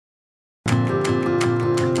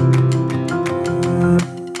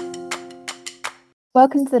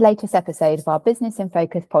Welcome to the latest episode of our Business in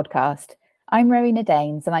Focus podcast. I'm Rowena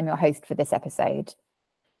Daines and I'm your host for this episode.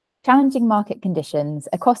 Challenging market conditions,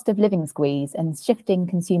 a cost of living squeeze and shifting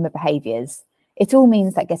consumer behaviours. It all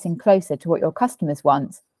means that getting closer to what your customers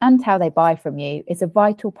want and how they buy from you is a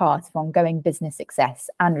vital part of ongoing business success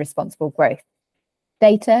and responsible growth.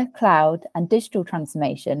 Data, cloud and digital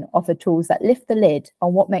transformation offer tools that lift the lid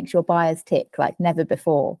on what makes your buyers tick like never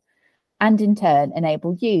before, and in turn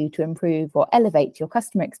enable you to improve or elevate your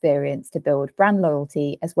customer experience to build brand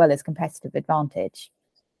loyalty as well as competitive advantage.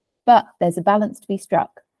 But there's a balance to be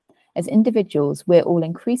struck. As individuals, we're all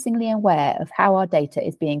increasingly aware of how our data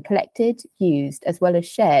is being collected, used, as well as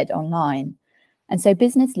shared online. And so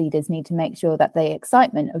business leaders need to make sure that the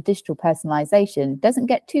excitement of digital personalization doesn't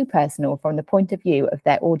get too personal from the point of view of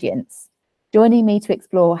their audience. Joining me to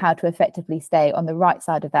explore how to effectively stay on the right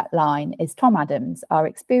side of that line is Tom Adams, our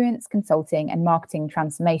experienced consulting and marketing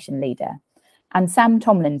transformation leader, and Sam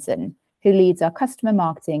Tomlinson, who leads our customer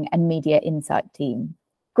marketing and media insight team.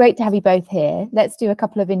 Great to have you both here. Let's do a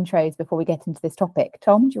couple of intros before we get into this topic.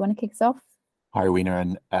 Tom, do you want to kick us off? Hi, Rowena,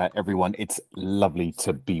 and everyone. It's lovely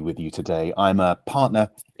to be with you today. I'm a partner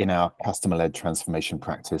in our customer-led transformation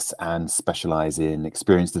practice and specialize in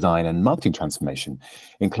experience design and marketing transformation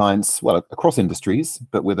in clients, well, across industries,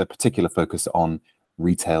 but with a particular focus on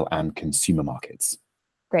retail and consumer markets.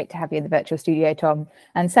 Great to have you in the virtual studio, Tom.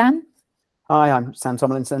 And Sam? Hi, I'm Sam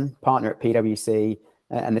Tomlinson, partner at PwC,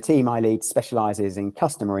 and the team I lead specializes in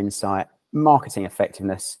customer insight, marketing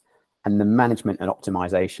effectiveness, and the management and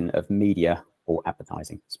optimization of media or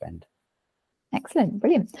advertising spend. Excellent,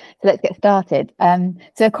 brilliant. So let's get started.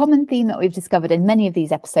 So a common theme that we've discovered in many of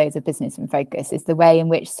these episodes of Business in Focus is the way in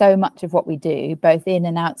which so much of what we do, both in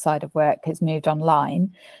and outside of work, has moved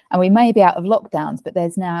online. And we may be out of lockdowns, but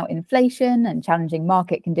there's now inflation and challenging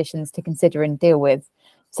market conditions to consider and deal with.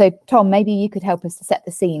 So Tom, maybe you could help us to set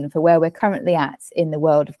the scene for where we're currently at in the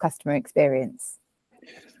world of customer experience.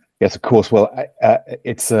 Yes, of course. Well,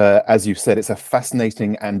 it's as you've said, it's a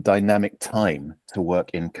fascinating and dynamic time to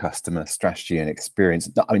work in customer strategy and experience.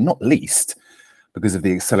 I mean, not least because of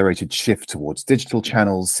the accelerated shift towards digital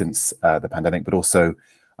channels since the pandemic, but also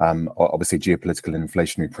obviously geopolitical and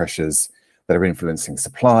inflationary pressures that are influencing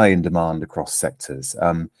supply and demand across sectors.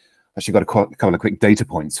 Actually got a couple of quick data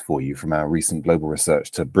points for you from our recent global research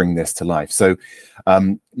to bring this to life. So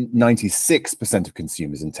 96% of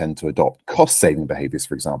consumers intend to adopt cost-saving behaviors,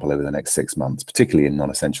 for example, over the next 6 months, particularly in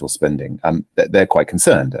non-essential spending. They're quite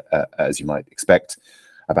concerned, as you might expect,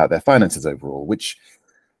 about their finances overall, which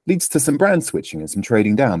leads to some brand switching and some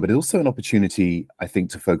trading down, but also an opportunity, I think,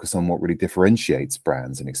 to focus on what really differentiates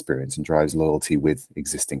brands and experience and drives loyalty with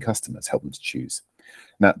existing customers, help them to choose.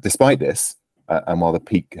 Now, despite this, and while the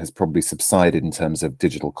peak has probably subsided in terms of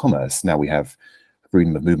digital commerce, now we have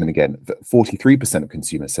freedom of movement again. 43% of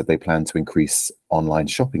consumers said they plan to increase online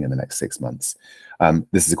shopping in the next 6 months.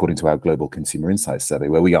 This is according to our Global Consumer Insights survey,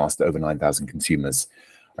 where we asked over 9,000 consumers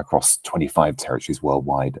across 25 territories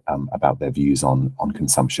worldwide about their views on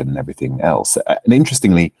consumption and everything else. And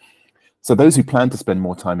interestingly, so those who plan to spend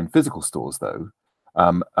more time in physical stores, though,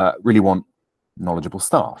 really want knowledgeable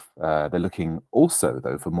staff. They're looking also,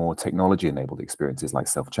 though, for more technology-enabled experiences like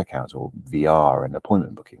self-checkout or VR and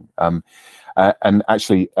appointment booking. And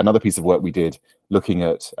actually, another piece of work we did looking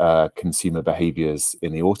at consumer behaviors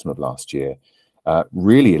in the autumn of last year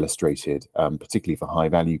really illustrated, particularly for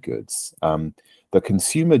high-value goods, the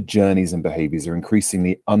consumer journeys and behaviors are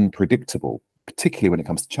increasingly unpredictable, particularly when it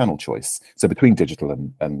comes to channel choice. So between digital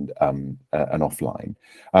and offline,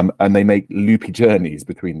 and they make loopy journeys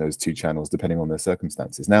between those two channels depending on their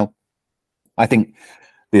circumstances. Now, I think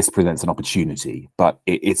this presents an opportunity, but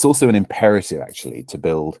it's also an imperative actually to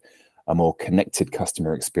build a more connected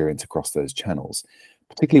customer experience across those channels,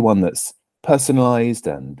 particularly one that's personalized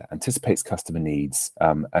and anticipates customer needs,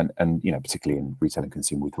 and particularly in retail and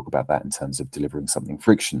consumer, we talk about that in terms of delivering something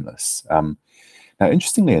frictionless. Now,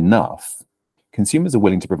 interestingly enough, consumers are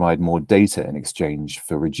willing to provide more data in exchange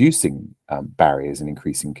for reducing barriers and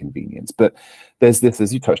increasing convenience. But there's this,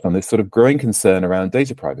 as you touched on, this sort of growing concern around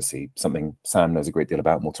data privacy, something Sam knows a great deal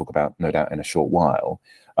about and we'll talk about, no doubt, in a short while,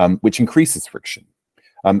 which increases friction.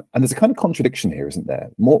 And there's a kind of contradiction here, isn't there?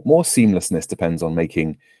 More seamlessness depends on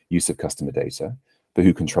making use of customer data, but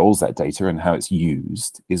who controls that data and how it's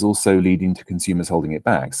used is also leading to consumers holding it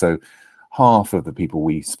back. So half of the people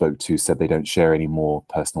we spoke to said they don't share any more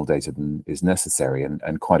personal data than is necessary,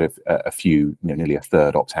 and quite a few, nearly a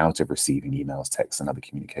third, opt out of receiving emails, texts, and other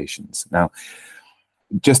communications. Now,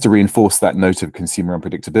 just to reinforce that note of consumer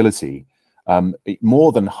unpredictability,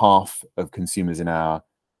 more than half of consumers in our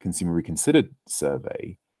Consumer Reconsidered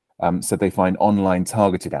survey So they find online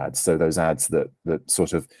targeted ads, so those ads that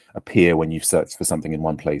sort of appear when you've searched for something in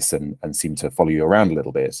one place and seem to follow you around a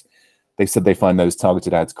little bit. They said they find those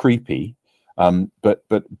targeted ads creepy, but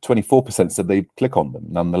 24% said they click on them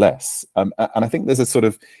nonetheless. And I think there's a sort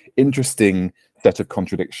of interesting set of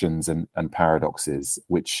contradictions and paradoxes,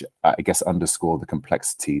 which I guess underscore the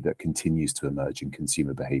complexity that continues to emerge in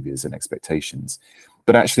consumer behaviors and expectations.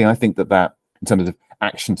 But actually, I think that in terms of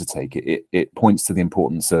action to take, it points to the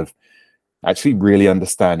importance of actually really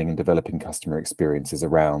understanding and developing customer experiences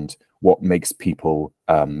around what makes people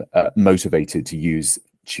motivated to use,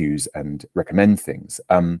 choose, and recommend things,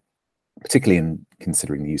 particularly in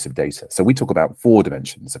considering the use of data. So we talk about 4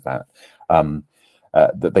 dimensions of that,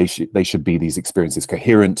 that they should be these experiences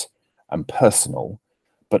coherent and personal,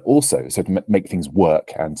 but also so to make things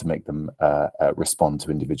work and to make them respond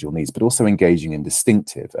to individual needs, but also engaging and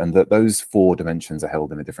distinctive, and that those 4 dimensions are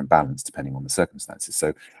held in a different balance depending on the circumstances.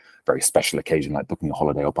 So very special occasion like booking a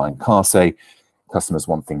holiday or buying a car, say, customers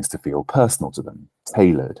want things to feel personal to them,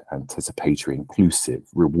 tailored, anticipatory, inclusive,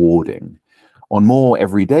 rewarding. On more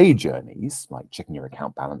everyday journeys, like checking your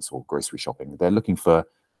account balance or grocery shopping, they're looking for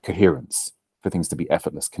coherence, for things to be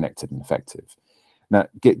effortless, connected, and effective. Now,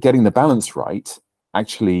 getting the balance right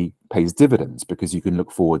actually pays dividends because you can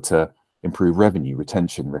look forward to improve revenue,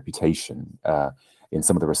 retention, reputation. In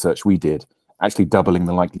some of the research we did, actually doubling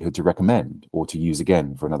the likelihood to recommend or to use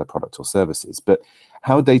again for another product or services. But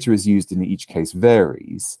how data is used in each case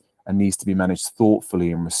varies and needs to be managed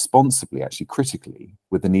thoughtfully and responsibly, actually critically,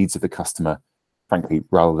 with the needs of the customer, frankly,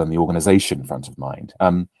 rather than the organization front of mind.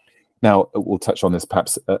 Now, we'll touch on this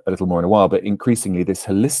perhaps a little more in a while, but increasingly this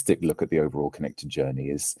holistic look at the overall connected journey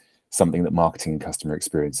is something that marketing and customer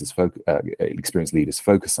experience leaders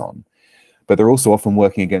focus on. But they're also often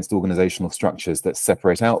working against organizational structures that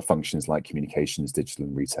separate out functions like communications, digital,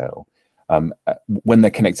 and retail. When they're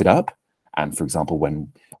connected up, and for example,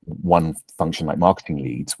 when one function like marketing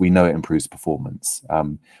leads, we know it improves performance.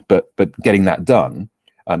 But getting that done,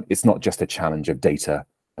 it's not just a challenge of data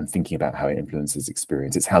and thinking about how it influences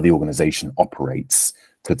experience. It's how the organization operates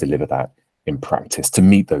to deliver that in practice, to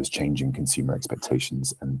meet those changing consumer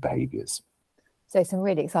expectations and behaviors. So some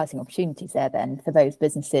really exciting opportunities there then for those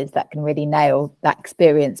businesses that can really nail that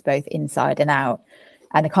experience both inside and out.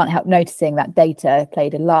 And I can't help noticing that data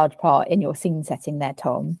played a large part in your scene setting there,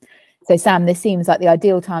 Tom. So Sam, this seems like the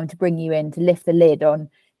ideal time to bring you in to lift the lid on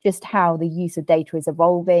just how the use of data is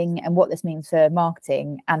evolving and what this means for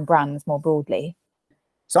marketing and brands more broadly.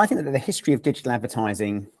 So I think that the history of digital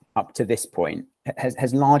advertising up to this point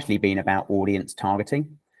has largely been about audience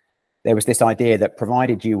targeting. There was this idea that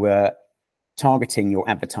provided you were targeting your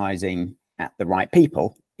advertising at the right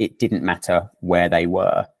people, it didn't matter where they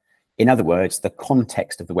were. In other words, the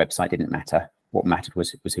context of the website didn't matter. What mattered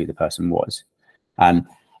was who the person was. And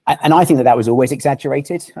I think that was always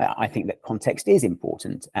exaggerated. I think that context is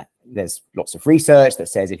important. There's lots of research that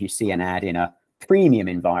says if you see an ad in a premium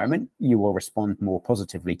environment, you will respond more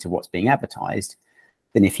positively to what's being advertised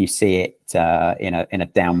than if you see it in a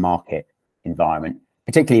down market environment,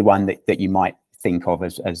 particularly one that you might think of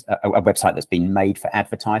as a website that's been made for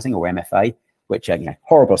advertising, or MFA, which are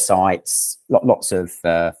horrible sites, lots of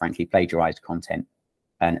frankly plagiarized content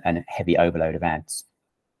and heavy overload of ads.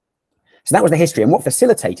 So that was the history, and what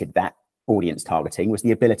facilitated that audience targeting was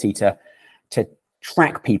the ability to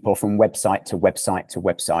track people from website to website to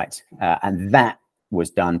website, and that was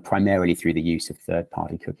done primarily through the use of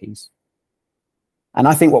third-party cookies. And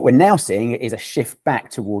I think what we're now seeing is a shift back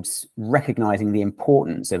towards recognizing the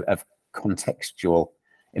importance of contextual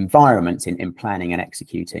environments in planning and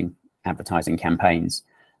executing advertising campaigns.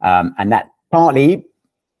 And that partly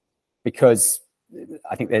because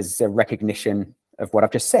I think there's a recognition of what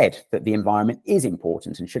I've just said, that the environment is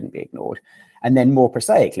important and shouldn't be ignored. And then more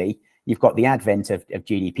prosaically, you've got the advent of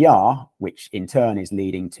GDPR, which in turn is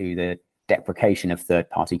leading to the deprecation of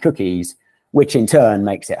third-party cookies, which in turn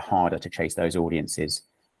makes it harder to chase those audiences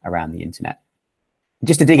around the internet.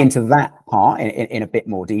 Just to dig into that part in a bit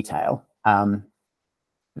more detail,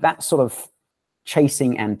 that sort of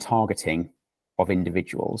chasing and targeting of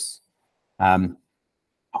individuals,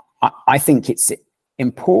 I think it's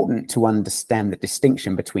important to understand the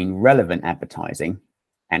distinction between relevant advertising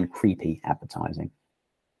and creepy advertising.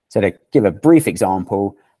 So to give a brief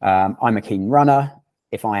example, I'm a keen runner.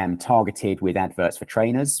 If I am targeted with adverts for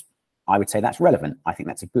trainers, I would say that's relevant. I think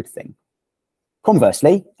that's a good thing.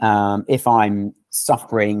 Conversely, if I'm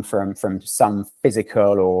suffering from some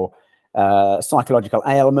physical or psychological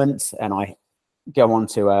ailment and I go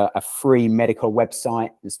onto a free medical website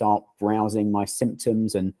and start browsing my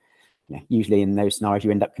symptoms, and usually in those scenarios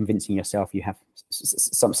you end up convincing yourself you have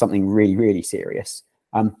something really, really serious,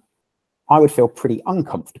 I would feel pretty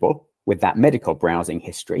uncomfortable with that medical browsing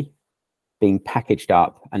history being packaged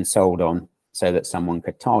up and sold on so that someone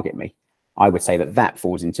could target me. I would say that that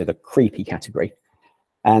falls into the creepy category.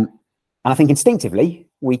 And I think instinctively,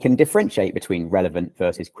 we can differentiate between relevant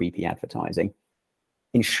versus creepy advertising.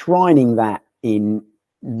 Enshrining that in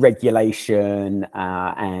regulation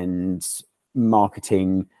and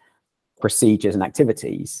marketing procedures and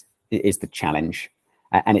activities is the challenge.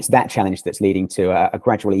 And it's that challenge that's leading to a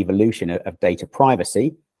gradual evolution of data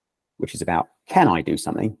privacy, which is about, can I do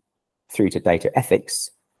something, through to data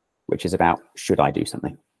ethics, which is about, should I do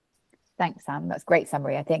something? Thanks, Sam. That's a great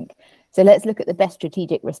summary, I think. So let's look at the best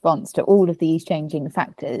strategic response to all of these changing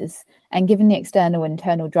factors. And given the external and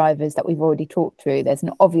internal drivers that we've already talked through, there's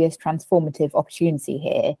an obvious transformative opportunity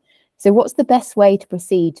here. So what's the best way to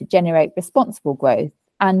proceed to generate responsible growth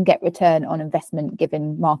and get return on investment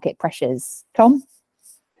given market pressures? Tom?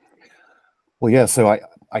 Well, yeah, so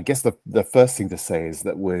I guess the first thing to say is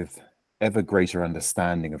that with ever greater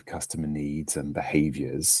understanding of customer needs and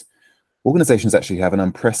behaviors, organizations actually have an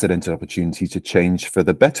unprecedented opportunity to change for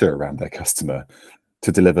the better around their customer,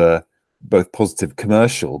 to deliver both positive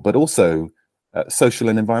commercial, but also social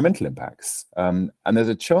and environmental impacts. And there's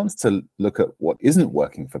a chance to look at what isn't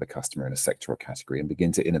working for the customer in a sector or category and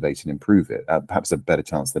begin to innovate and improve it, perhaps a better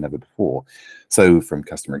chance than ever before. So from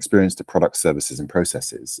customer experience to product, services, and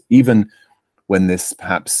processes, even when this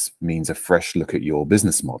perhaps means a fresh look at your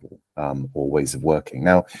business model or ways of working.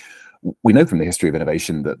 Now, we know from the history of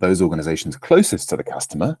innovation that those organizations closest to the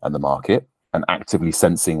customer and the market and actively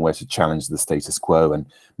sensing where to challenge the status quo and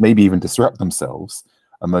maybe even disrupt themselves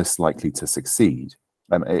are most likely to succeed.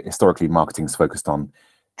 Historically, marketing is focused on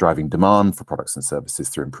driving demand for products and services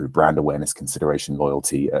through improved brand awareness, consideration,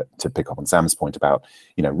 loyalty, to pick up on Sam's point about,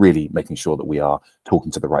 really making sure that we are talking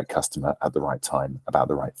to the right customer at the right time about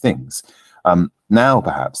the right things. Now,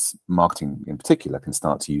 perhaps marketing in particular can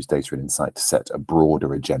start to use data and insight to set a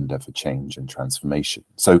broader agenda for change and transformation.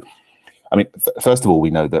 So, first of all, we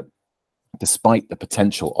know that despite the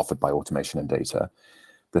potential offered by automation and data,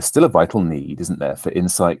 there's still a vital need, isn't there, for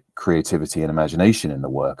insight, creativity, and imagination in the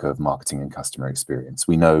work of marketing and customer experience.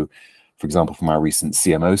 We know, for example, from our recent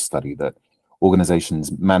CMO study that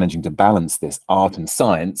organizations managing to balance this art and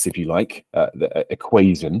science, if you like, the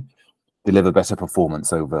equation, deliver better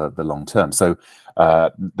performance over the long term. So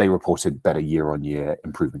they reported better year-on-year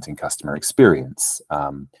improvement in customer experience.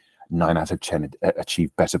 9 out of 10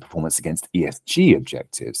 achieved better performance against ESG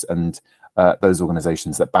objectives. And those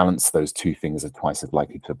organizations that balance those two things are twice as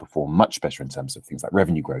likely to perform much better in terms of things like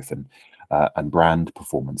revenue growth and brand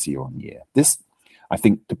performance year-on-year. This, I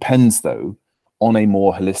think, depends, though, on a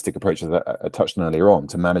more holistic approach, as I touched on earlier on,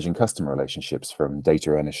 to managing customer relationships from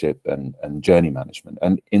data ownership and journey management.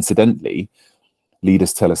 And incidentally,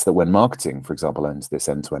 leaders tell us that when marketing, for example, owns this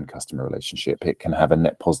end-to-end customer relationship, it can have a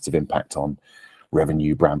net positive impact on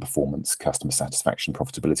revenue, brand performance, customer satisfaction,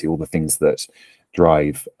 profitability, all the things that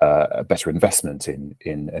drive a better investment in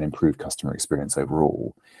an improved customer experience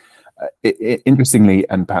overall. Interestingly,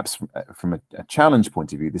 and perhaps from a challenge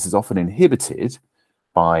point of view, this is often inhibited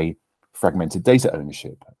by fragmented data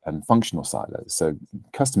ownership and functional silos. So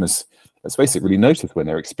customers, let's face it, really notice when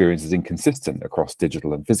their experience is inconsistent across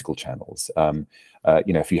digital and physical channels.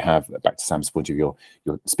 If you have, back to Sam's point of view,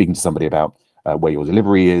 you're speaking to somebody about where your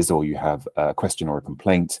delivery is, or you have a question or a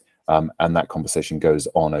complaint, and that conversation goes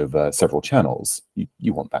on over several channels,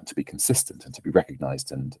 you want that to be consistent and to be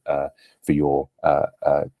recognized, and for your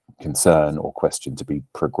concern or question to be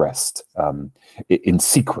progressed in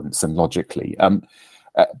sequence and logically.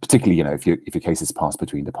 Particularly, if your case is passed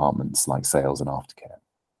between departments like sales and aftercare.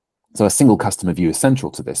 So a single customer view is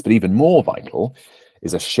central to this, but even more vital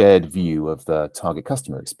is a shared view of the target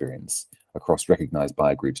customer experience across recognized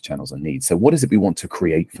buyer groups, channels, and needs. So what is it we want to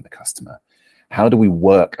create for the customer? How do we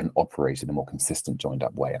work and operate in a more consistent, joined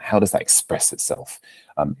up way? And how does that express itself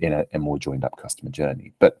in a more joined up customer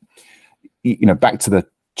journey? But, back to the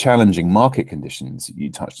challenging market conditions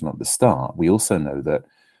you touched on at the start, we also know that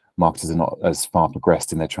marketers are not as far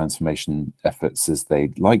progressed in their transformation efforts as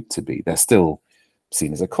they'd like to be. They're still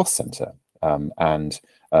seen as a cost center, and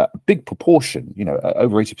a big proportion,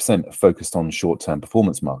 over 80% are focused on short-term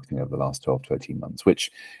performance marketing over the last 12 to 18 months,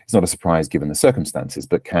 which is not a surprise given the circumstances,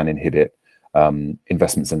 but can inhibit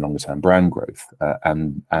investments in longer-term brand growth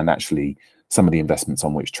and actually some of the investments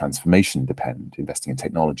on which transformation depend, investing in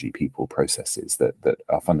technology, people, processes that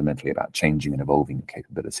are fundamentally about changing and evolving the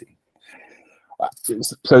capability.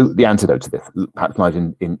 So the antidote to this perhaps lies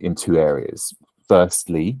in two areas.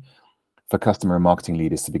 Firstly, for customer and marketing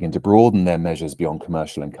leaders to begin to broaden their measures beyond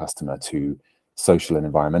commercial and customer to social and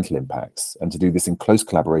environmental impacts, and to do this in close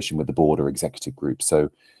collaboration with the board or executive group. So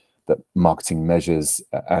that marketing measures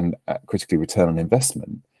and critically return on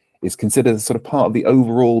investment is considered as sort of part of the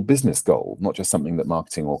overall business goal, not just something that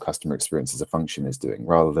marketing or customer experience as a function is doing,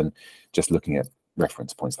 rather than just looking at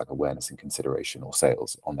reference points like awareness and consideration or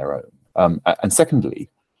sales on their own. And secondly,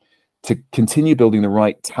 to continue building the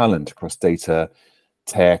right talent across data,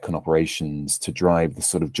 tech and operations to drive the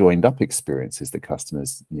sort of joined up experiences that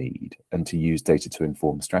customers need, and to use data to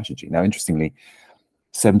inform strategy. Now, interestingly,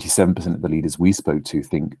 77% of the leaders we spoke to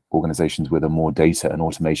think organizations with a more data and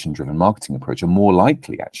automation driven marketing approach are more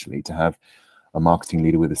likely actually to have a marketing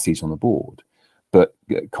leader with a seat on the board. But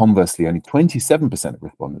conversely, only 27% of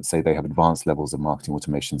respondents say they have advanced levels of marketing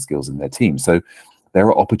automation skills in their team. So there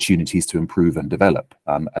are opportunities to improve and develop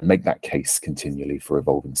and make that case continually for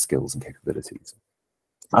evolving skills and capabilities.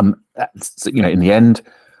 So, in the end,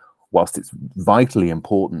 whilst it's vitally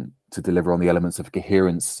important to deliver on the elements of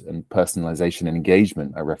coherence and personalization and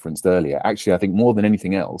engagement I referenced earlier, actually, I think more than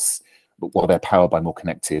anything else, but while they're powered by more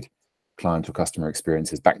connected client or customer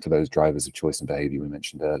experiences, back to those drivers of choice and behavior we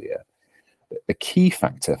mentioned earlier, the key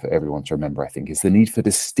factor for everyone to remember, I think, is the need for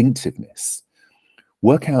distinctiveness.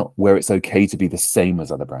 Work out where it's okay to be the same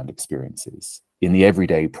as other brand experiences in the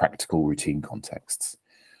everyday, practical, routine contexts,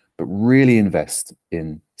 but really invest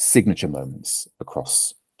in signature moments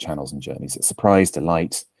across channels and journeys that surprise,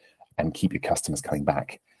 delight, and keep your customers coming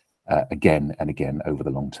back again and again over the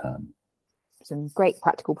long term. Some great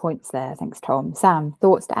practical points there. Thanks, Tom. Sam,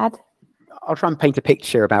 thoughts to add? I'll try and paint a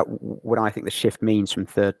picture about what I think the shift means from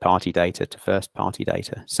third-party data to first-party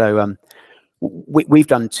data. So we've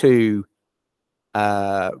done two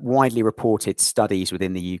widely reported studies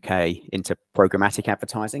within the UK into programmatic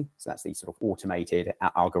advertising. So that's the sort of automated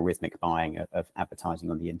algorithmic buying of advertising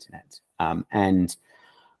on the internet. And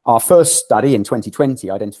our first study in 2020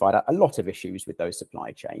 identified a lot of issues with those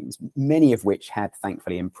supply chains, many of which had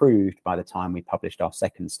thankfully improved by the time we published our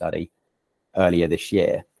second study earlier this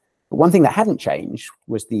year. But one thing that hadn't changed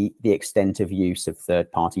was the extent of use of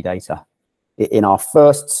third-party data. In our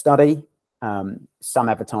first study, some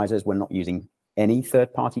advertisers were not using any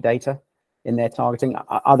third-party data in their targeting.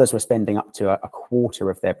 Others were spending up to a quarter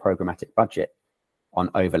of their programmatic budget on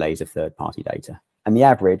overlays of third-party data. And the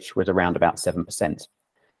average was around about 7%.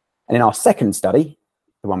 And in our second study,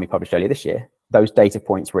 the one we published earlier this year, those data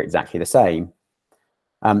points were exactly the same.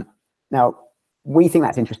 Now, we think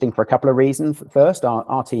that's interesting for a couple of reasons. First,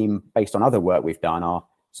 our team, based on other work we've done, are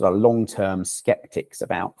sort of long-term skeptics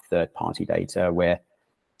about third-party data. We're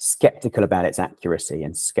skeptical about its accuracy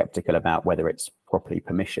and skeptical about whether it's properly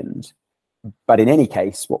permissioned. But in any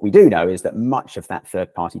case, what we do know is that much of that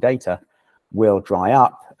third-party data will dry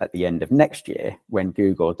up at the end of next year when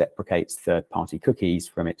Google deprecates third-party cookies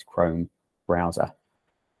from its Chrome browser.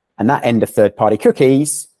 And that end of third-party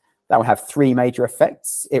cookies, that will have three major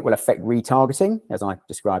effects. It will affect retargeting, as I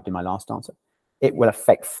described in my last answer. It will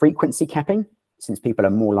affect frequency capping, since people are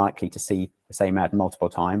more likely to see the same ad multiple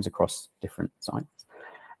times across different sites.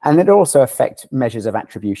 And it also affects measures of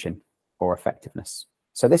attribution or effectiveness.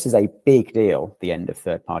 So this is a big deal, the end of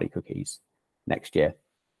third-party cookies next year.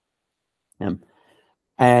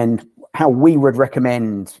 And how we would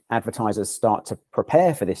recommend advertisers start to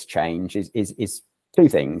prepare for this change is two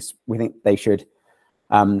things. We think they should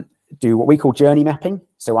do what we call journey mapping.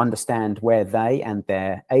 So understand where they and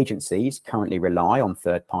their agencies currently rely on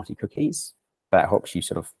third-party cookies. That helps you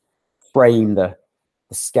sort of frame the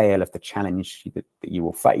scale of the challenge that you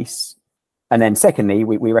will face. And then secondly,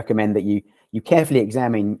 we recommend that you carefully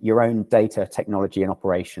examine your own data, technology, and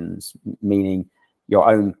operations, meaning your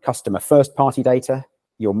own customer first-party data,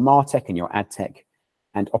 your MarTech and your ad tech,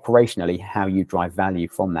 and operationally how you drive value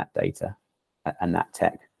from that data and that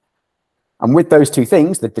tech. And with those two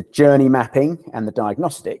things, the journey mapping and the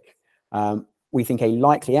diagnostic, we think a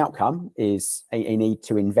likely outcome is a need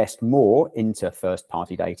to invest more into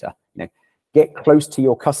first-party data. Get close to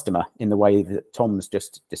your customer in the way that Tom's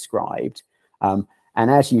just described. And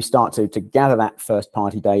as you start to gather that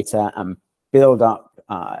first-party data and build up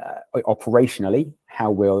operationally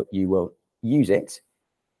how you will use it,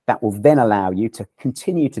 that will then allow you to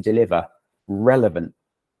continue to deliver relevant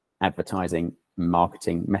advertising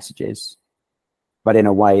marketing messages, but in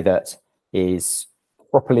a way that is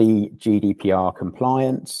properly GDPR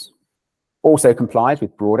compliant, also complies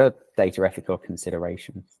with broader data ethical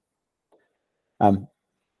considerations. And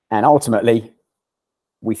ultimately,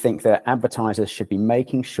 we think that advertisers should be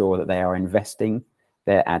making sure that they are investing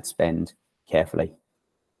their ad spend carefully,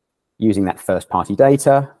 using that first-party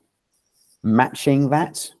data, matching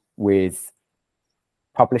that with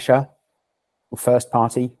publisher or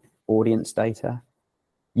first-party audience data,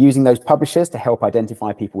 using those publishers to help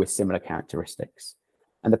identify people with similar characteristics.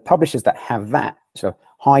 And the publishers that have that sort of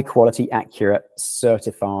high quality, accurate,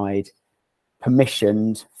 certified,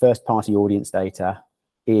 permissioned first-party audience data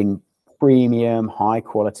in premium, high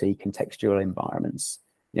quality contextual environments.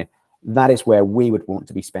 That is where we would want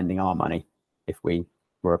to be spending our money if we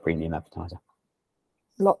were a premium advertiser.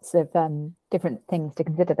 Lots of different things to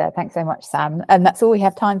consider there. Thanks so much, Sam. And that's all we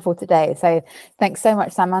have time for today. So thanks so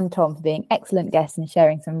much, Sam and Tom, for being excellent guests and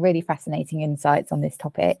sharing some really fascinating insights on this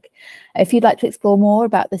topic. If you'd like to explore more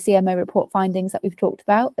about the CMO report findings that we've talked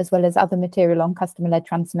about, as well as other material on customer-led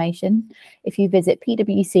transformation, if you visit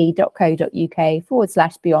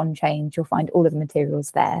pwc.co.uk/beyond change, you'll find all of the materials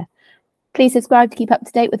there. Please subscribe to keep up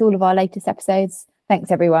to date with all of our latest episodes.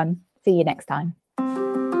 Thanks, everyone. See you next time.